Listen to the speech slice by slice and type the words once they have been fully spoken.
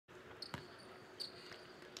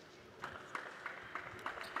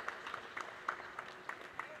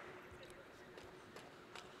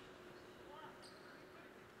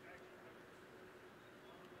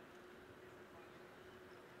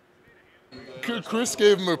Chris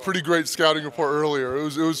gave him a pretty great scouting report earlier.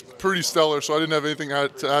 It was pretty stellar, so I didn't have anything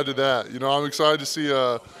to add to that. You know, I'm excited to see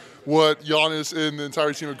what Giannis and the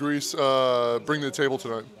entire team of Greece bring to the table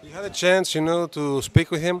tonight. You had a chance, to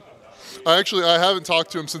speak with him. I haven't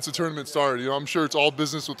talked to him since the tournament started. You know, I'm sure it's all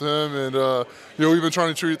business with him, and we've been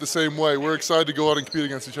trying to treat it the same way. We're excited to go out and compete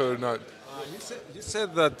against each other tonight. You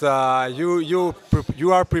said that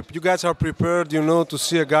you guys are prepared, to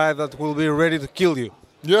see a guy that will be ready to kill you.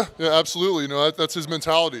 Yeah, absolutely. You know, that's his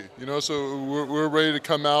mentality. You know, so we're ready to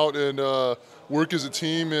come out and work as a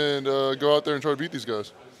team and go out there and try to beat these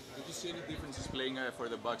guys. Did you see any differences playing for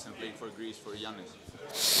the Bucks and playing for Greece for Giannis?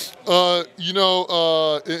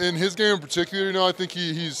 In his game in particular, I think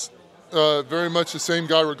he's very much the same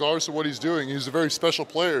guy regardless of what he's doing. He's a very special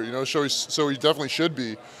player, so he definitely should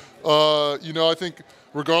be. I think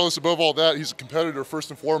regardless above all that, he's a competitor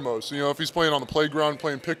first and foremost. If he's playing on the playground,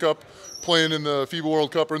 playing pickup, playing in the FIBA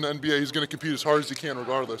World Cup or in the NBA, he's going to compete as hard as he can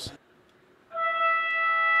regardless.